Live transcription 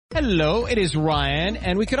Hello, it is Ryan,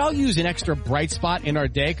 and we could all use an extra bright spot in our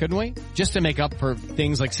day, couldn't we? Just to make up for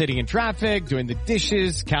things like sitting in traffic, doing the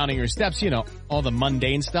dishes, counting your steps, all the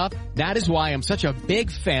mundane stuff. That is why I'm such a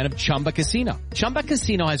big fan of Chumba Casino. Chumba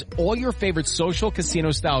Casino has all your favorite social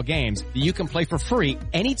casino-style games that you can play for free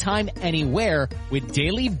anytime, anywhere with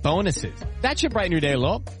daily bonuses. That should brighten your day a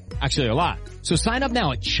little. Actually, a lot. So sign up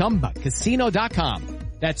now at ChumbaCasino.com.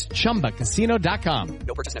 That's ChumbaCasino.com.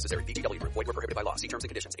 No purchase necessary. VGW Group. Void where prohibited by law. See terms and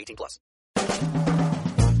conditions. 18+.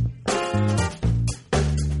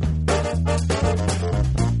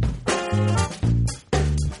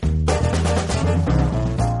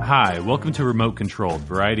 Hi, welcome to Remote Controlled,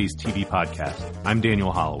 Variety's TV podcast. I'm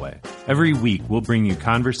Daniel Holloway. Every week, we'll bring you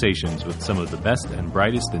conversations with some of the best and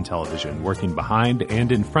brightest in television, working behind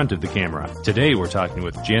and in front of the camera. Today, we're talking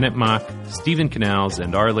with Janet Mock, Stephen Canals,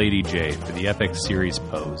 and Our Lady J for the epic series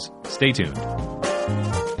Pose. Stay tuned.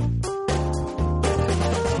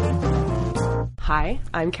 Hi,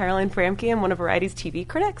 I'm Caroline Framke. I'm one of Variety's TV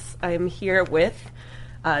critics. I'm here with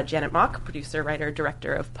Janet Mock, producer, writer,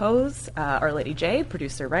 director of Pose, Our Lady J,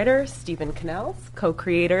 producer, writer, Stephen Canals,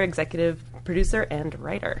 co-creator, executive producer, and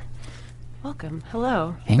writer. Welcome.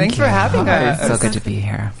 Hello. Thanks for having us. So good to be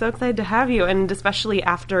here. So excited to have you, and especially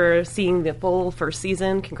after seeing the full first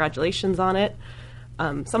season. Congratulations on it.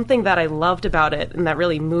 Something that I loved about it and that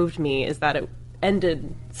really moved me is that it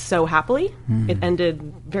ended so happily. It ended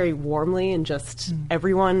very warmly, and just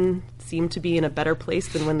everyone seemed to be in a better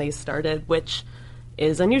place than when they started, which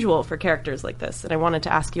is unusual for characters like this. And I wanted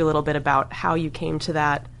to ask you a little bit about how you came to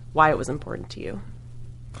that, why it was important to you.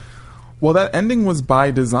 Well, that ending was by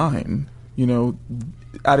design.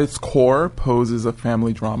 At its core, Pose is a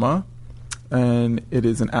family drama, and it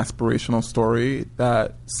is an aspirational story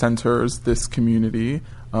that centers this community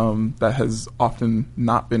that has often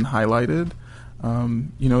not been highlighted.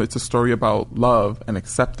 It's a story about love and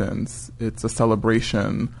acceptance. It's a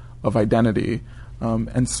celebration of identity.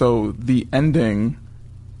 And so the ending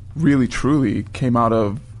really, truly came out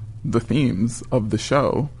of the themes of the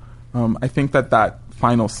show. I think that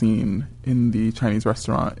final scene in the Chinese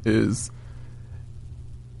restaurant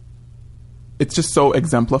it just so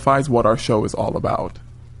exemplifies what our show is all about.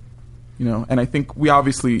 And I think we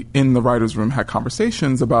obviously, in the writer's room, had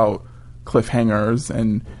conversations about cliffhangers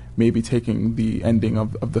and maybe taking the ending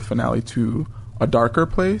of the finale to a darker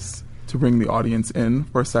place to bring the audience in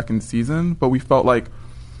for a second season. But we felt like,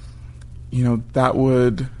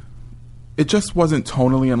 it just wasn't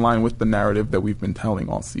tonally in line with the narrative that we've been telling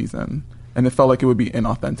all season. And it felt like it would be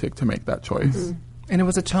inauthentic to make that choice. Mm-hmm. And it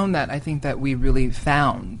was a tone that I think that we really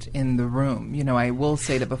found in the room. I will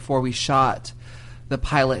say that before we shot the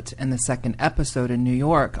pilot and the second episode in New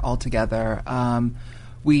York all together,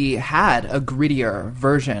 we had a grittier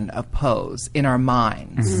version of Pose in our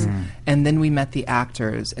minds. Mm-hmm. And then we met the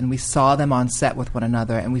actors, and we saw them on set with one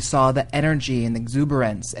another, and we saw the energy and the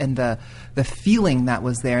exuberance and the feeling that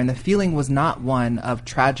was there. And the feeling was not one of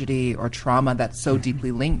tragedy or trauma that's so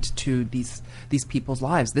deeply linked to these people's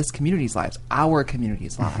lives, this community's lives, our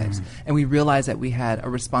community's lives. And we realized that we had a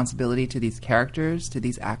responsibility to these characters, to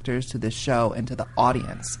these actors, to this show, and to the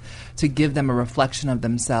audience to give them a reflection of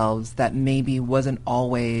themselves that maybe wasn't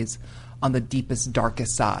always on the deepest,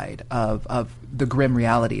 darkest side of the grim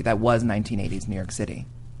reality that was 1980s New York City.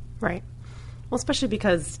 Right. Well, especially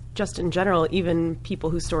because just in general, even people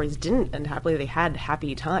whose stories didn't end happily, they had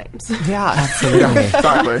happy times. Yeah, absolutely.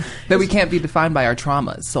 Exactly. That we can't be defined by our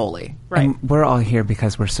traumas solely. Right. And we're all here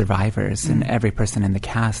because we're survivors, and every person in the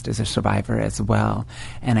cast is a survivor as well.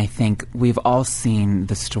 And I think we've all seen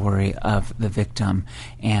the story of the victim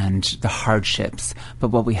and the hardships, but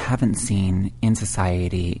what we haven't seen in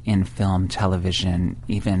society, in film, television,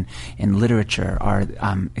 even in literature, are,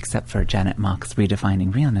 except for Janet Mock's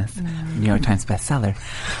Redefining Realness, New York Times bestseller,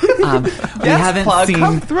 we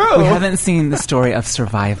haven't seen the story of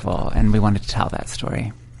survival, and we wanted to tell that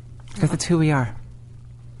story because it's who we are.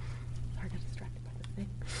 I get distracted by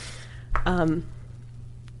the thing.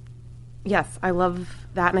 Yes, I love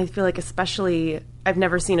that, and I feel like especially I've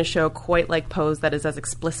never seen a show quite like Pose that is as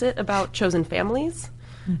explicit about chosen families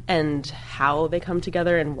and how they come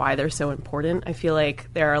together and why they're so important. I feel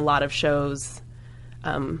like there are a lot of shows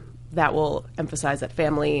that will emphasize that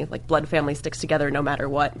family, like blood family, sticks together no matter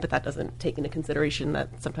what, but that doesn't take into consideration that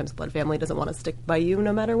sometimes blood family doesn't want to stick by you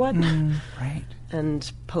no matter what. Right. And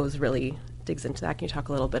Pose really digs into that. Can you talk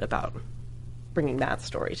a little bit about bringing that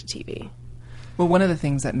story to TV? Well, one of the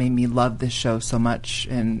things that made me love this show so much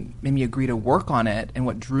and made me agree to work on it, and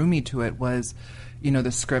what drew me to it was,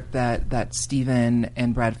 the script that Stephen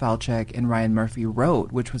and Brad Falchuk and Ryan Murphy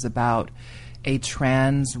wrote, which was about a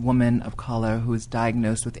trans woman of color who is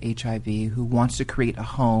diagnosed with HIV, who wants to create a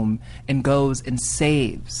home and goes and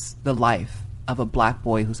saves the life of a black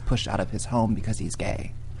boy who's pushed out of his home because he's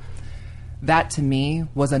gay. That, to me,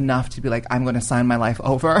 was enough to be like, I'm going to sign my life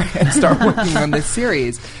over and start working on this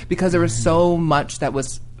series, because there was so much that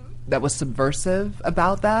was subversive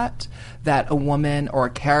about that a woman or a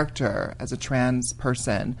character as a trans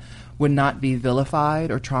person would not be vilified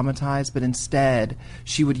or traumatized, but instead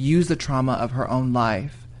she would use the trauma of her own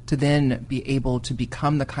life to then be able to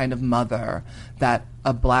become the kind of mother that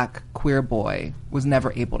a black queer boy was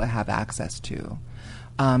never able to have access to.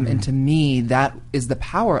 And to me, that is the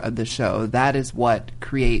power of the show. That is what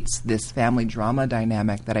creates this family drama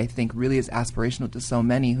dynamic that I think really is aspirational to so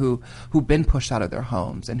many who've been pushed out of their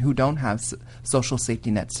homes and who don't have social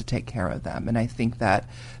safety nets to take care of them. And I think that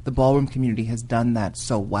the ballroom community has done that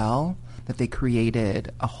so well that they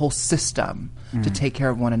created a whole system to take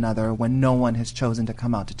care of one another when no one has chosen to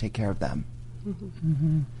come out to take care of them.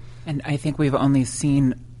 And I think we've only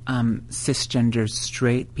seen cisgender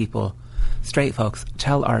straight folks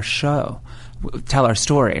tell our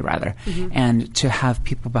story, rather. And to have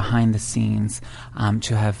people behind the scenes,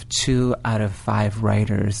 to have 2 out of 5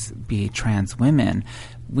 writers be trans women,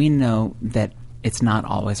 we know that it's not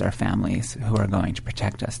always our families who are going to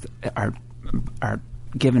protect us, our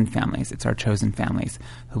given families. It's our chosen families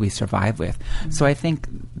who we survive with. So I think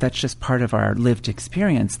that's just part of our lived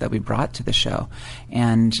experience that we brought to the show.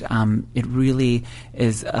 And it really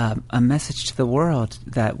is a message to the world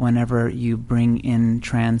that whenever you bring in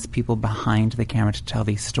trans people behind the camera to tell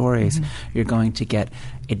these stories, you're going to get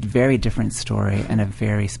a very different story and a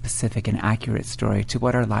very specific and accurate story to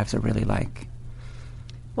what our lives are really like.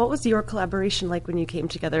 What was your collaboration like when you came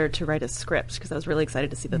together to write a script? Because I was really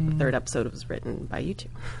excited to see that the 3rd episode was written by you two.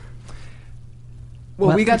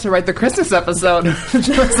 Well, we got to write the Christmas episode, which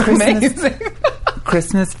was amazing.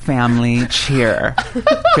 Christmas family cheer,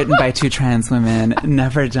 written by 2 trans women,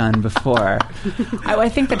 never done before. I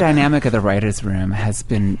think the dynamic of the writer's room has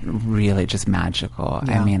been really just magical.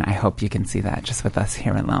 Yeah. I mean, I hope you can see that just with us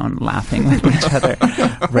here alone laughing with each other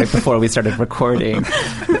right before we started recording.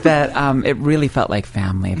 That it really felt like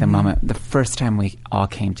family the first time we all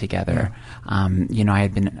came together. I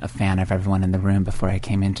had been a fan of everyone in the room before I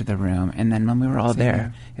came into the room. And then when we were all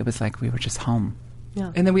there, it was like we were just home.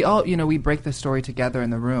 Yeah. And then we all, we break the story together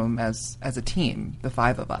in the room as a team, the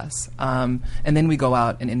 5 of us. And then we go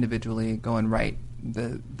out and individually go and write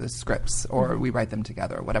the scripts, or we write them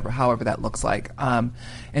together, or whatever, however that looks like.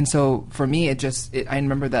 And so for me, I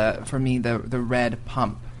remember the red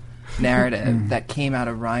pump narrative that came out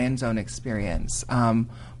of Ryan's own experience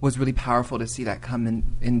was really powerful to see that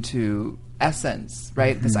come into essence,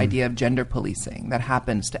 right? This idea of gender policing that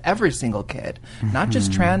happens to every single kid, not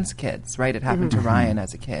just trans kids, right? It happened to Ryan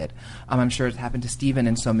as a kid. I'm sure it happened to Stephen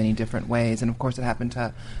in so many different ways. And of course it happened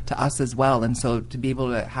to us as well. And so to be able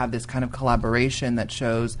to have this kind of collaboration that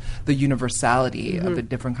shows the universality of the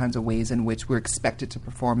different kinds of ways in which we're expected to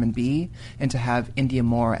perform and be, and to have India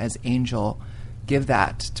Moore as Angel give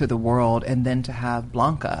that to the world, and then to have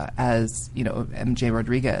Blanca as, MJ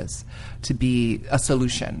Rodriguez to be a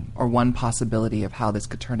solution or one possibility of how this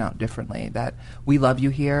could turn out differently. That we love you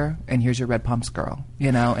here, and here's your red pumps girl,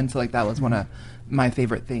 And so that was one of my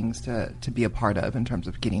favorite things to be a part of in terms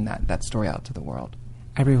of getting that story out to the world.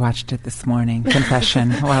 I rewatched it this morning,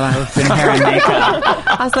 confession, while I was in hair and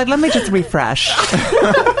makeup. I was like, let me just refresh.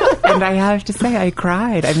 And I have to say, I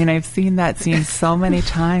cried. I mean, I've seen that scene so many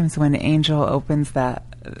times when Angel opens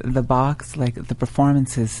the box, like the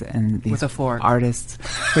performances and these with a fork. Artists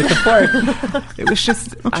with the fork. It was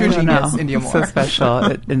just, I don't know, India Moore. so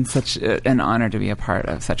special and such an honor to be a part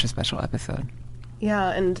of such a special episode. Yeah,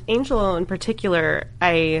 and Angel in particular,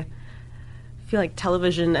 I feel like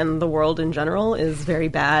television and the world in general is very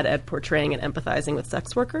bad at portraying and empathizing with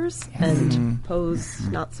sex workers, and Pose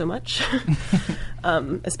not so much,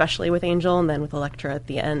 especially with Angel and then with Elektra at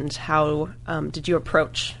the end. How did you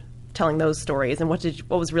approach telling those stories, and what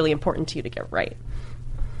was really important to you to get right?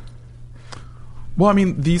 Well, I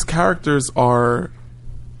mean, these characters are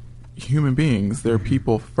human beings. They're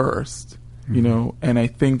people first, and I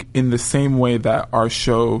think in the same way that our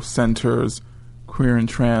show centers queer and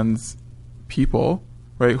trans people,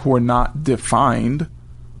 right, who are not defined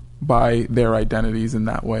by their identities in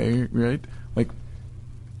that way, right? Like,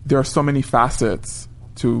 there are so many facets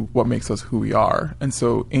to what makes us who we are. And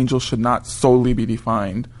so Angel should not solely be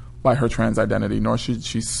defined by her trans identity, nor should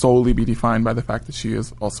she solely be defined by the fact that she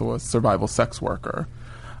is also a survival sex worker.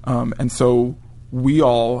 And so we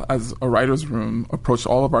all, as a writer's room, approached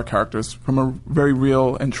all of our characters from a very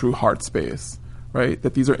real and true heart space, right?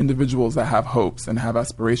 That these are individuals that have hopes and have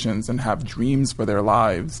aspirations and have dreams for their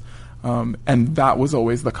lives. And that was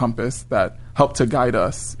always the compass that helped to guide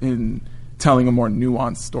us in telling a more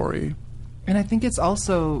nuanced story. And I think it's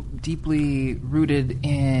also deeply rooted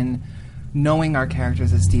in knowing our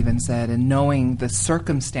characters, as Stephen said, and knowing the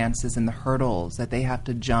circumstances and the hurdles that they have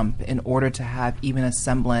to jump in order to have even a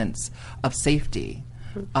semblance of safety.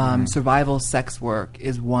 Survival sex work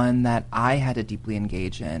is one that I had to deeply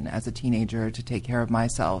engage in as a teenager to take care of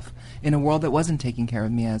myself in a world that wasn't taking care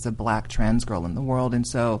of me as a black trans girl in the world. And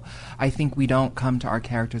so I think we don't come to our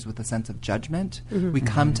characters with a sense of judgment. We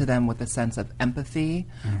come to them with a sense of empathy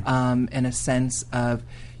and a sense of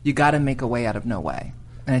you got to make a way out of no way.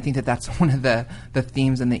 And I think that that's one of the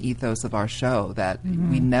themes and the ethos of our show, that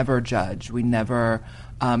we never judge. We never...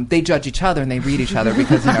 they judge each other and they read each other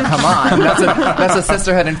because, come on, that's what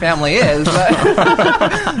sisterhood and family is.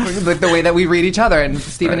 But the way that we read each other, and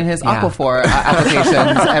Stephen and his Aquaphor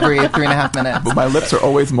applications every 3.5 minutes. But my lips are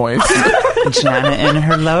always moist. Janet and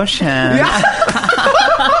her lotion.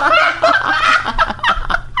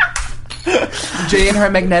 Jay and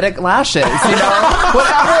her magnetic lashes, whatever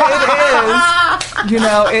it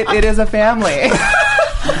is, it is a family.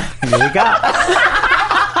 Here we go.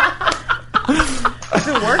 If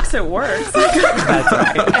it works, it works. That's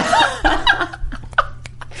right.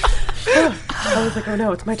 I was like, oh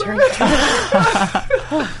no, it's my turn.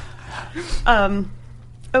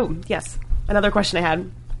 Oh, yes. Another question I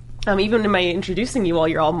had. Even in my introducing you all,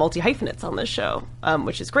 you're all multi-hyphenates on this show,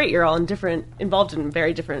 which is great. You're all involved in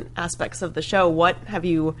very different aspects of the show. What have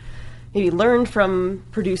you maybe learned from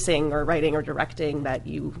producing or writing or directing that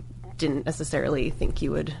you didn't necessarily think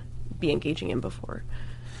you would be engaging in before?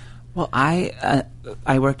 Well, I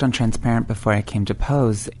worked on Transparent before I came to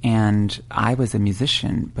Pose, and I was a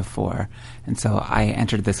musician before. And so I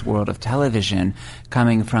entered this world of television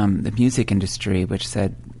coming from the music industry, which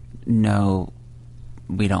said, no,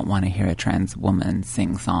 we don't want to hear a trans woman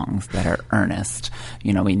sing songs that are earnest.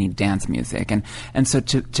 We need dance music. And so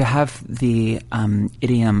to have the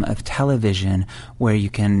idiom of television where you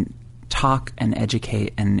can talk and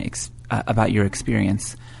educate and about your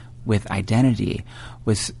experience with identity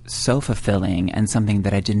was so fulfilling, and something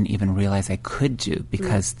that I didn't even realize I could do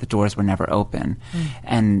because the doors were never open.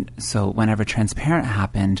 And so whenever Transparent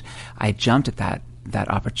happened, I jumped at that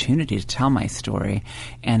opportunity to tell my story.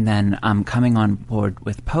 And then coming on board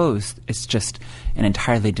with Pose, it's just an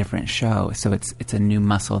entirely different show. So it's a new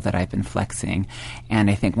muscle that I've been flexing. And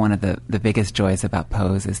I think one of the biggest joys about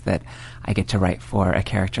Pose is that I get to write for a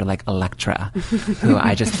character like Elektra, who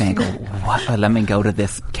I just think, let me go to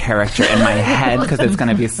this character in my head because it's going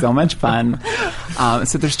to be so much fun.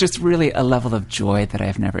 So there's just really a level of joy that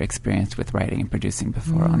I've never experienced with writing and producing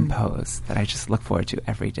before on Pose that I just look forward to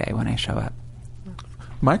every day when I show up.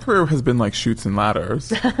 My career has been like chutes and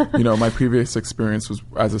ladders. My previous experience was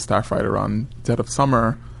as a staff writer on Dead of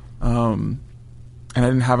Summer, and I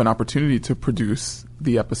didn't have an opportunity to produce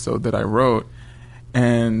the episode that I wrote.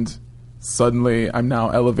 And suddenly I'm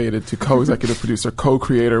now elevated to co-executive producer,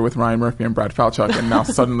 co-creator with Ryan Murphy and Brad Falchuk, and now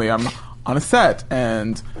suddenly I'm on a set,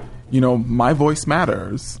 and, my voice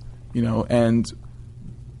matters, and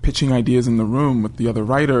pitching ideas in the room with the other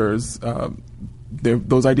writers,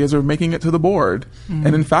 those ideas are making it to the board.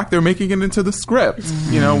 And in fact, they're making it into the script,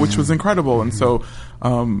 which was incredible. And so,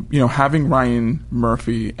 having Ryan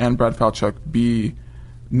Murphy and Brad Falchuk be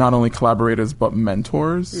not only collaborators, but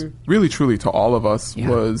mentors, really, truly to all of us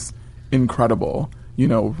was incredible.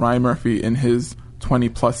 Ryan Murphy in his 20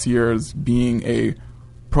 plus years being a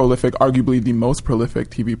prolific, arguably the most prolific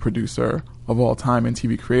TV producer of all time and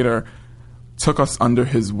TV creator, took us under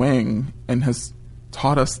his wing and has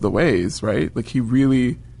taught us the ways, right? Like, he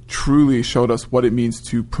really, truly showed us what it means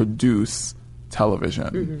to produce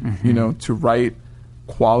television, to write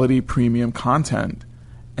quality premium content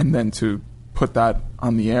and then to put that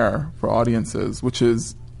on the air for audiences, which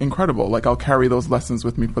is incredible. Like, I'll carry those lessons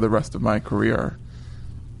with me for the rest of my career.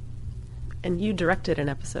 And you directed an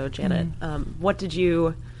episode, Janet. What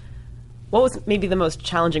was maybe the most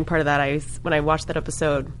challenging part of that? When I watched that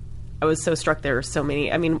episode, I was so struck there were so many.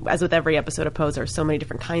 As with every episode of Pose, there are so many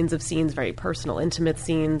different kinds of scenes, very personal, intimate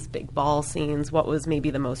scenes, big ball scenes. What was maybe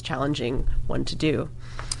the most challenging one to do?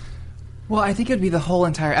 Well, I think it would be the whole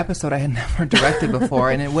entire episode. I had never directed before,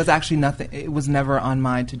 and it was actually nothing. It was never on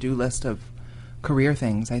my to-do list of career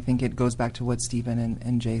things. I think it goes back to what Stephen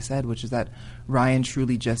and Jay said, which is that Ryan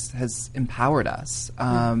truly just has empowered us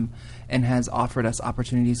and has offered us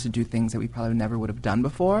opportunities to do things that we probably never would have done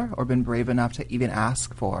before or been brave enough to even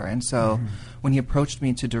ask for. And so when he approached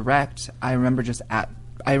me to direct, I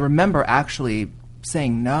remember actually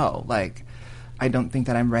saying no. Like, I don't think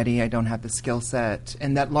that I'm ready. I don't have the skill set.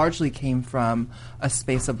 And that largely came from a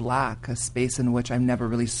space of lack, a space in which I never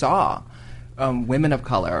really saw women of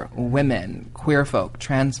color, women, queer folk,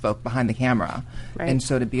 trans folk behind the camera. Right. And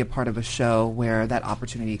so to be a part of a show where that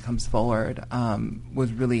opportunity comes forward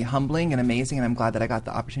was really humbling and amazing, and I'm glad that I got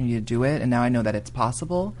the opportunity to do it, and now I know that it's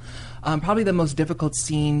possible. Probably the most difficult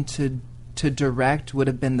scene to direct would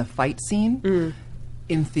have been the fight scene.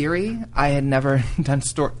 In theory, I had never done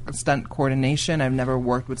stunt coordination. I've never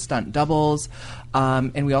worked with stunt doubles.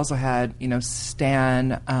 And we also had,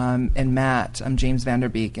 Stan and Matt, James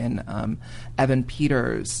Vanderbeek and Evan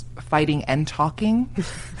Peters fighting and talking.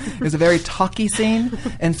 It was a very talky scene.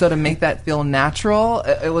 And so to make that feel natural,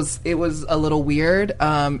 it was a little weird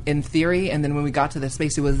in theory. And then when we got to the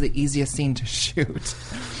space, it was the easiest scene to shoot.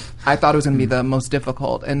 I thought it was going to be the most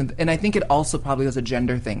difficult. And I think it also probably was a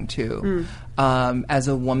gender thing, too. As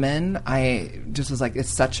a woman, I just was like,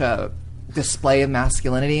 it's such a display of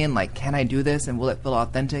masculinity, and like, can I do this? And will it feel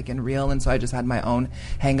authentic and real? And so I just had my own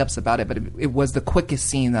hang-ups about it. But it was the quickest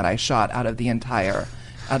scene that I shot out of the entire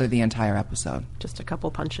episode. Just a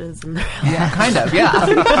couple punches. And Yeah, kind of, yeah.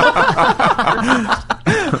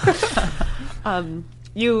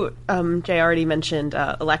 You, Jay, already mentioned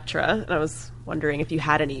Elektra, and I was wondering if you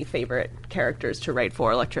had any favorite characters to write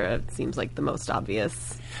for. Elektra seems like the most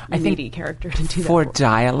obvious, meaty character to do that for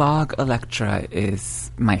dialogue, Elektra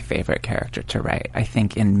is my favorite character to write. I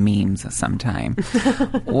think in memes sometime.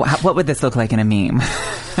 What would this look like in a meme?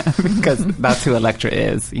 Because that's who Elektra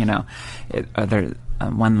is, Other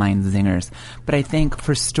one-line zingers. But I think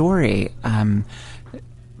for story...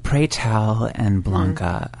 Pray Tell and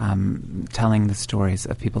Blanca, telling the stories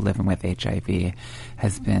of people living with HIV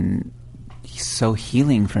has been so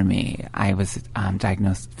healing for me. I was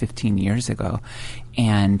diagnosed 15 years ago,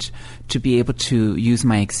 and to be able to use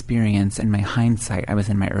my experience and my hindsight, I was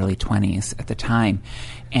in my early 20s at the time,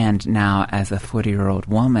 and now as a 40-year-old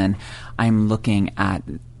woman, I'm looking at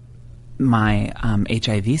my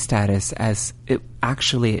HIV status as it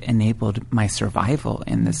actually enabled my survival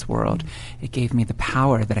in this world. It gave me the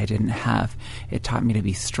power that I didn't have. It taught me to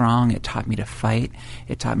be strong. It taught me to fight.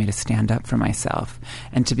 It taught me to stand up for myself.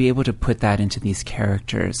 And to be able to put that into these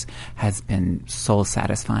characters has been soul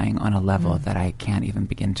satisfying on a level that I can't even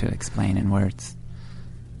begin to explain in words.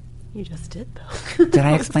 You just did, though. Did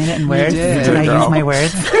I explain it in words? did, I girl. use my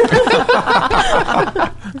words?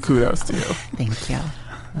 Kudos to you. Thank you.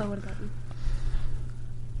 Oh, what about you?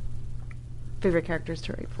 Favorite characters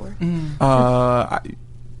to write for?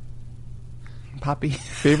 Poppy.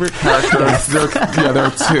 Favorite characters? there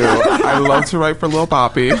are two. I love to write for Lil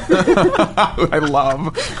Poppy. I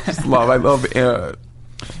love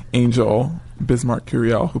Angel Bismarck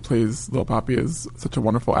Curiel, who plays Lil Poppy, is such a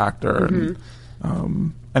wonderful actor,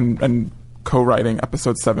 and co-writing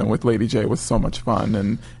episode 7 with Lady J was so much fun,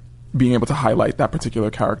 and being able to highlight that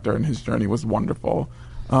particular character and his journey was wonderful.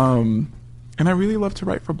 And I really love to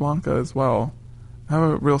write for Blanca as well. I have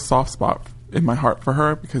a real soft spot in my heart for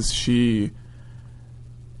her because I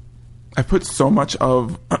put so much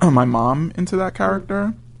of my mom into that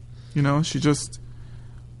character.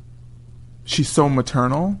 She's so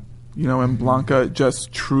maternal, and Blanca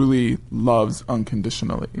just truly loves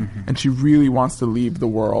unconditionally. And she really wants to leave the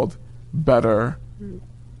world better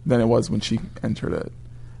than it was when she entered it.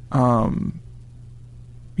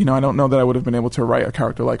 I don't know that I would have been able to write a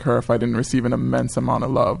character like her if I didn't receive an immense amount of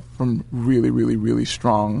love from really, really, really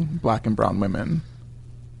strong Black and brown women.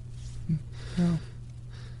 Yeah.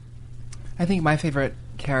 I think my favorite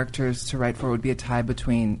characters to write for would be a tie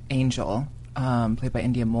between Angel, played by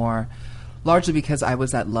India Moore, largely because I was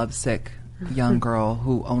that lovesick young girl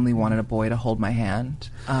who only wanted a boy to hold my hand,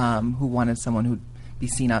 who wanted someone who'd be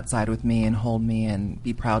seen outside with me and hold me and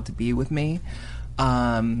be proud to be with me.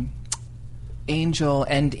 Angel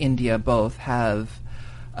and India both have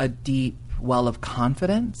a deep well of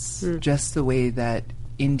confidence. Just the way that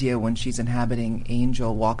India, when she's inhabiting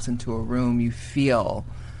Angel, walks into a room, you feel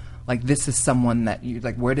like this is someone that you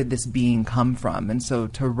like. Where did this being come from? And so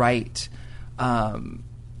to write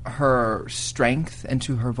her strength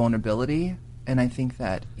into her vulnerability, and I think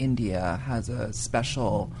that India has a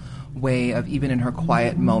special way of, even in her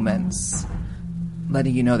quiet moments,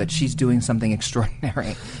 letting you know that she's doing something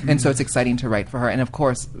extraordinary. And so it's exciting to write for her. And of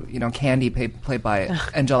course, Candy, played by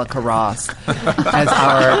Angelica Ross, as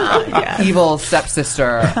our evil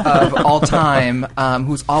stepsister of all time,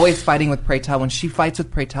 who's always fighting with Pray Tell. When she fights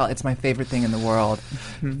with Pray Tell, it's my favorite thing in the world.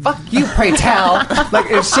 Fuck you, Pray Tell! Like,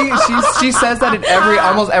 if she says that in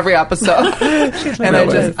almost every episode. And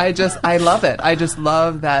I love it. I just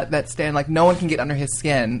love that stand. Like, no one can get under his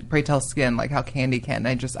skin, Pray Tell's skin, like how Candy can.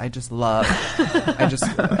 I just love I just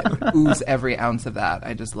ooze every ounce of that.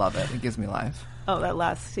 I just love it. It gives me life. Oh, that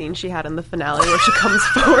last scene she had in the finale where she comes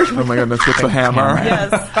forward with Oh my goodness, with the hammer.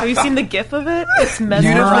 Yes. Have you seen the gif of it? It's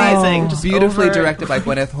mesmerizing. Just Beautifully over- directed by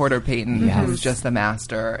Gwyneth Horder-Payton, who's just a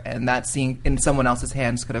master. And that scene in someone else's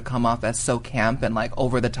hands could have come off as so camp and like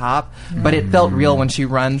over the top, but it felt real when she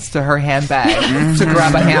runs to her handbag to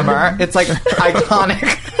grab a hammer. It's like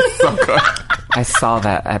iconic. So good. I saw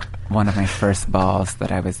that at one of my first balls that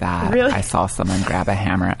I was at. Really? I saw someone grab a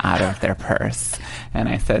hammer out of their purse. And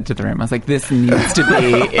I said to the room, I was like, this needs to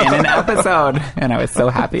be in an episode. And I was so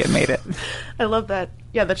happy it made it. I love that.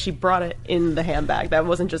 Yeah, that she brought it in the handbag. That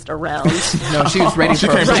wasn't just around. No, she was ready for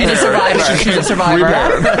came She's a survivor. She's a survivor.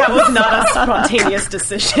 That was not a spontaneous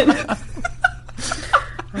decision. Oh,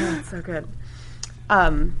 that's so good.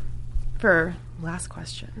 For last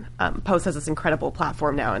question, Pose has this incredible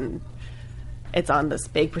platform now, and it's on this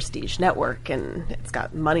big prestige network, and it's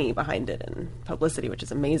got money behind it and publicity, which is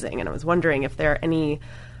amazing. And I was wondering if there are any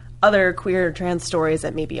other queer trans stories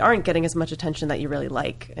that maybe aren't getting as much attention that you really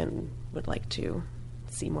like and would like to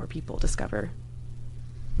see more people discover.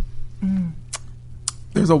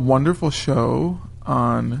 There's a wonderful show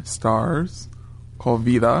on Stars called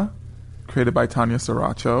Vida, created by Tanya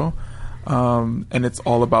Saracho, and it's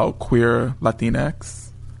all about queer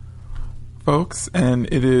Latinx folks, and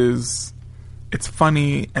it's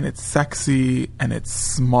funny and it's sexy and it's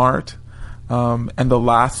smart, and the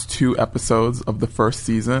last 2 episodes of the first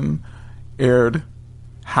season aired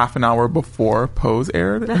half an hour before Pose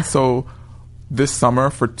aired, and so this summer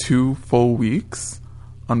for 2 full weeks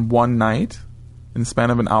on one night, in the span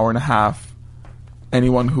of an hour and a half,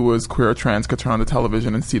 anyone who was queer or trans could turn on the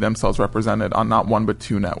television and see themselves represented on not 1 but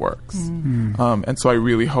 2 networks. And so I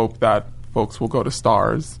really hope that folks will go to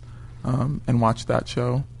Stars and watch that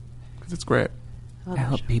show, because it's great. I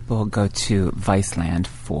hope people go to Viceland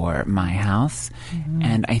for My House.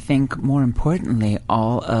 And I think more importantly,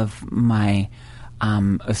 all of my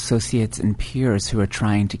associates and peers who are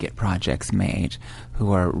trying to get projects made,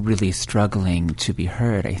 who are really struggling to be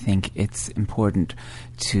heard, I think it's important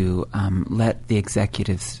to let the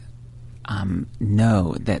executives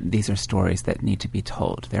know that these are stories that need to be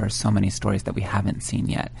told. There are so many stories that we haven't seen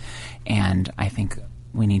yet. And I think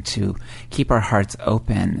we need to keep our hearts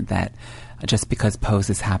open that just because Pose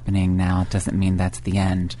is happening now doesn't mean that's the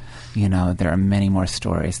end. You know, there are many more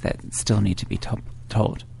stories that still need to be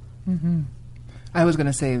told. I was going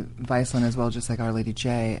to say Viceland as well, just like Our Lady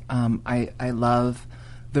J. I love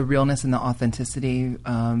the realness and the authenticity,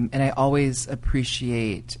 and I always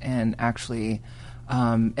appreciate and actually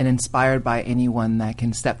and inspired by anyone that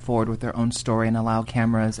can step forward with their own story and allow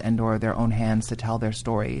cameras and or their own hands to tell their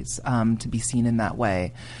stories, to be seen in that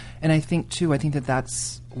way. And I think that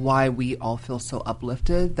that's why we all feel so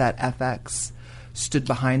uplifted that FX stood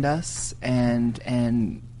behind us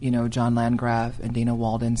and you know, John Landgraf and Dana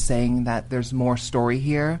Walden saying that there's more story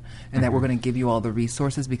here and that we're going to give you all the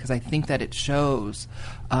resources, because I think that it shows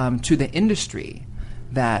to the industry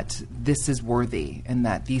that this is worthy and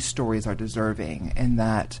that these stories are deserving, and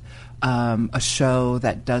that a show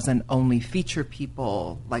that doesn't only feature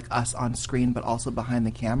people like us on screen but also behind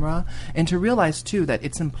the camera, and to realize too that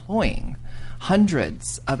it's employing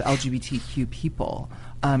hundreds of LGBTQ people.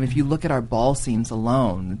 If you look at our ball scenes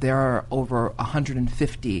alone, there are over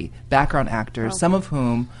 150 background actors, some of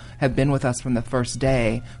whom have been with us from the first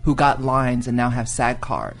day, who got lines and now have SAG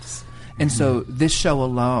cards. And so this show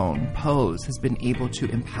alone, Pose, has been able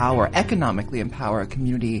to economically empower a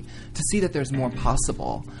community to see that there's more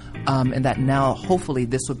possible, and that now hopefully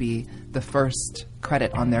this will be the first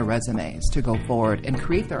credit on their resumes to go forward and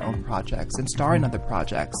create their own projects and star in other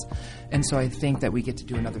projects. And so I think that we get to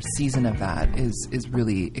do another season of that is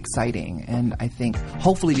really exciting, and I think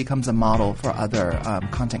hopefully becomes a model for other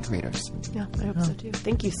content creators. Yeah, I hope so too.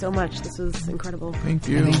 Thank you so much. This was incredible. Thank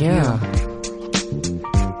you. Thank you.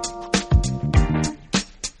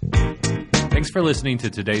 Thanks for listening to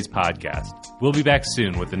today's podcast. We'll be back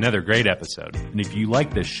soon with another great episode. And if you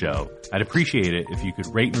like this show, I'd appreciate it if you could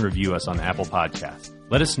rate and review us on Apple Podcasts.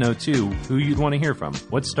 Let us know, too, who you'd want to hear from.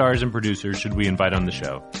 What stars and producers should we invite on the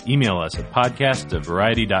show? Email us at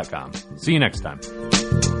podcast@variety.com. See you next time.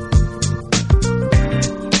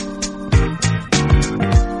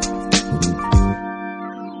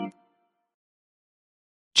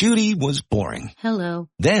 Judy was boring. Hello.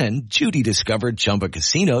 Then Judy discovered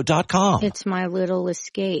ChumbaCasino.com. It's my little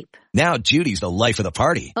escape. Now Judy's the life of the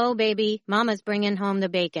party. Oh, baby, mama's bringing home the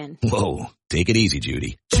bacon. Whoa, Take it easy,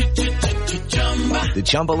 Judy. The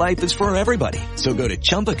Chumba life is for everybody. So go to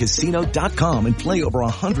ChumbaCasino.com and play over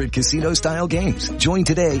 100 casino-style games. Join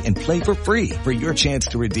today and play for free for your chance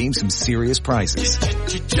to redeem some serious prizes.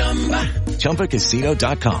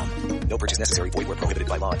 ChumbaCasino.com. No purchase necessary. Void where prohibited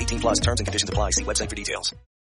by law. 18 plus terms and conditions apply. See website for details.